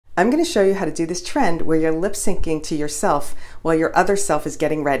I'm going to show you how to do this trend where you're lip syncing to yourself while your other self is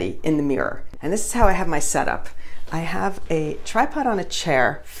getting ready in the mirror. And this is how I have my setup. I have a tripod on a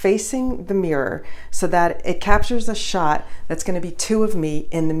chair facing the mirror so that it captures a shot that's going to be two of me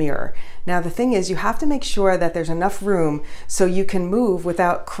in the mirror. Now the thing is, you have to make sure that there's enough room so you can move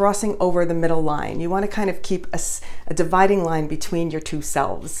without crossing over the middle line. You want to kind of keep a dividing line between your two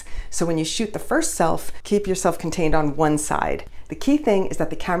selves. So when you shoot the first self, keep yourself contained on one side. The key thing is that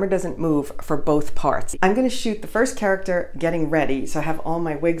the camera doesn't move for both parts. I'm going to shoot the first character getting ready, so I have all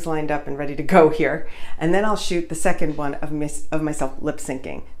my wigs lined up and ready to go here, and then I'll shoot the second one of myself lip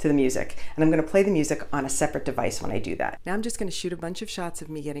syncing to the music, and I'm going to play the music on a separate device when I do that. Now I'm just going to shoot a bunch of shots of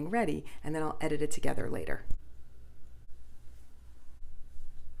me getting ready, and then I'll edit it together later.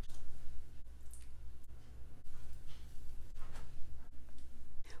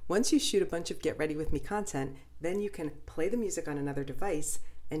 Once you shoot a bunch of Get Ready With Me content, then you can play the music on another device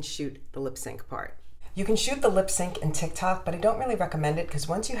and shoot the lip sync part. You can shoot the lip sync in TikTok, but I don't really recommend it because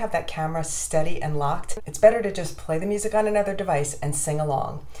once you have that camera steady and locked, it's better to just play the music on another device and sing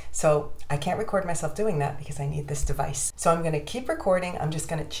along. So I can't record myself doing that because I need this device. So I'm going to keep recording. I'm just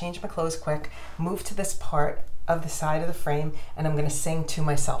going to change my clothes quick, move to this part of the side of the frame, and I'm going to sing to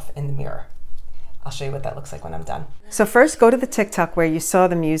myself in the mirror. I'll show you what that looks like when I'm done. So first go to the TikTok where you saw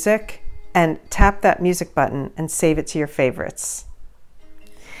the music and tap that music button and save it to your favorites.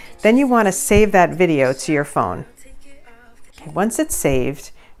 Then you want to save that video to your phone. Okay, once it's saved,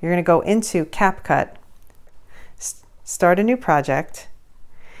 you're going to go into Capcut, start a new project,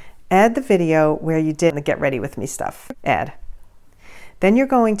 add the video where you did the Get Ready With Me stuff, add. Then you're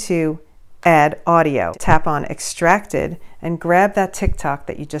going to add audio. Tap on extracted and grab that TikTok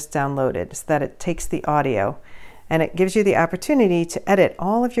that you just downloaded so that it takes the audio, and it gives you the opportunity to edit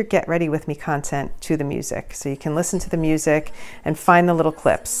all of your Get Ready With Me content to the music. So you can listen to the music and find the little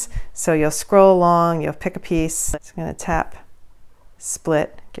clips. So you'll scroll along, you'll pick a piece. So I'm going to tap,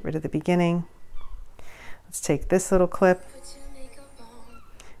 split, get rid of the beginning. Let's take this little clip,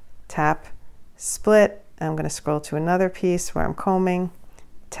 tap, split. I'm going to scroll to another piece where I'm combing,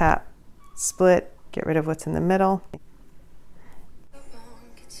 tap, split, get rid of what's in the middle.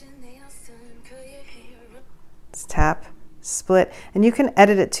 Let's tap, split, and you can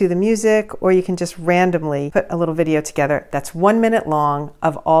edit it to the music, or you can just randomly put a little video together that's 1 minute long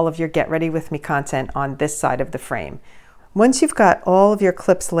of all of your Get Ready With Me content on this side of the frame. Once you've got all of your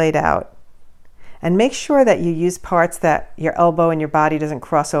clips laid out, and make sure that you use parts that your elbow and your body doesn't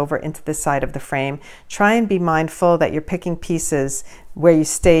cross over into this side of the frame. Try and be mindful that you're picking pieces where you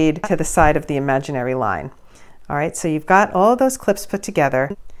stayed to the side of the imaginary line. All right, so you've got all of those clips put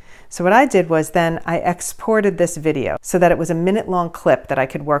together. So what I did was then I exported this video so that it was a minute-long clip that I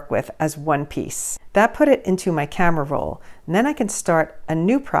could work with as one piece. That put it into my camera roll. And then I can start a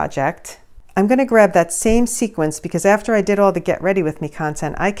new project. I'm going to grab that same sequence because after I did all the Get Ready With Me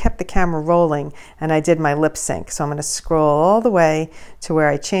content, I kept the camera rolling and I did my lip sync. So I'm going to scroll all the way to where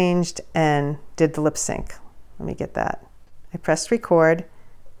I changed and did the lip sync. Let me get that. I pressed record,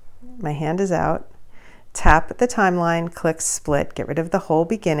 my hand is out, tap the timeline, click split, get rid of the whole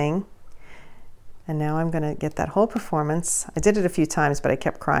beginning. And now I'm going to get that whole performance. I did it a few times, but I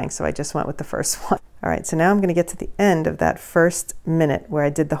kept crying, so I just went with the first one. All right, so now I'm going to get to the end of that first minute where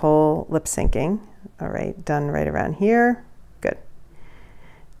I did the whole lip syncing. All right, done right around here. Good.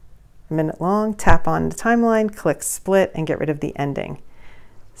 A minute long, tap on the timeline, click split, and get rid of the ending.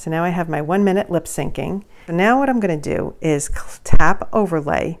 So now I have my 1 minute lip syncing. So now what I'm going to do is tap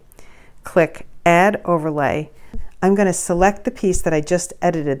overlay, click add overlay. I'm going to select the piece that I just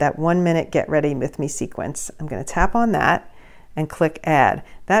edited, that 1 minute Get Ready With Me sequence. I'm going to tap on that and click add.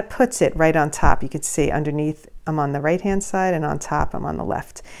 That puts it right on top. You can see underneath I'm on the right hand side and on top I'm on the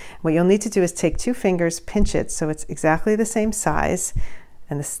left. What you'll need to do is take 2 fingers, pinch it so it's exactly the same size,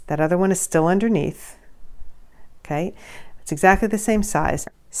 and that other one is still underneath. Okay, it's exactly the same size.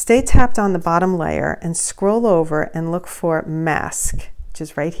 Stay tapped on the bottom layer and scroll over and look for mask, which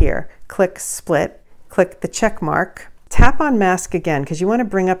is right here. Click split, click the check mark, tap on mask again because you want to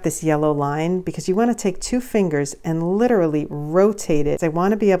bring up this yellow line because you want to take 2 fingers and literally rotate it. I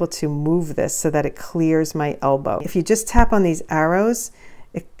want to be able to move this so that it clears my elbow. If you just tap on these arrows,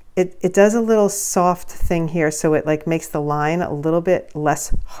 it does a little soft thing here, so it like makes the line a little bit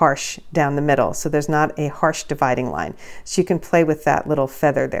less harsh down the middle, so there's not a harsh dividing line. So you can play with that little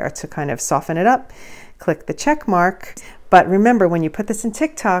feather there to kind of soften it up. Click the check mark. But remember, when you put this in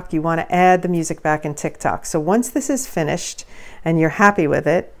TikTok, you want to add the music back in TikTok. So once this is finished and you're happy with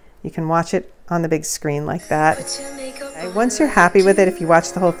it, you can watch it on the big screen like that. Okay, once you're happy with it, if you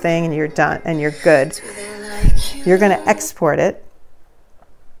watch the whole thing and you're done and you're good, you're going to export it.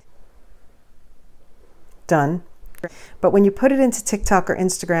 done. But when you put it into TikTok or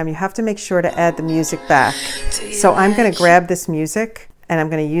Instagram, you have to make sure to add the music back. So I'm going to grab this music and I'm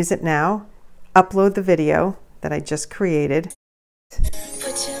going to use it now, upload the video that I just created.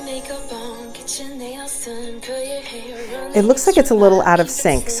 It looks like it's a little out of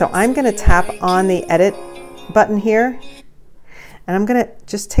sync, so I'm going to tap on the edit button here, and I'm going to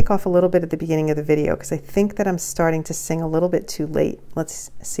just take off a little bit at the beginning of the video because I think that I'm starting to sing a little bit too late. Let's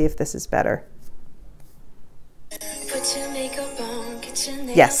see if this is better.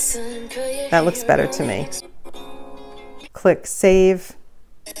 Yes, that looks better to me. Click Save,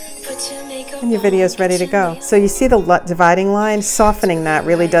 and your video is ready to go. So you see the dividing line? Softening that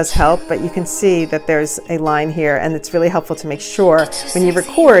really does help, but you can see that there's a line here, and it's really helpful to make sure when you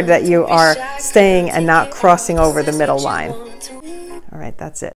record that you are staying and not crossing over the middle line. All right, that's it.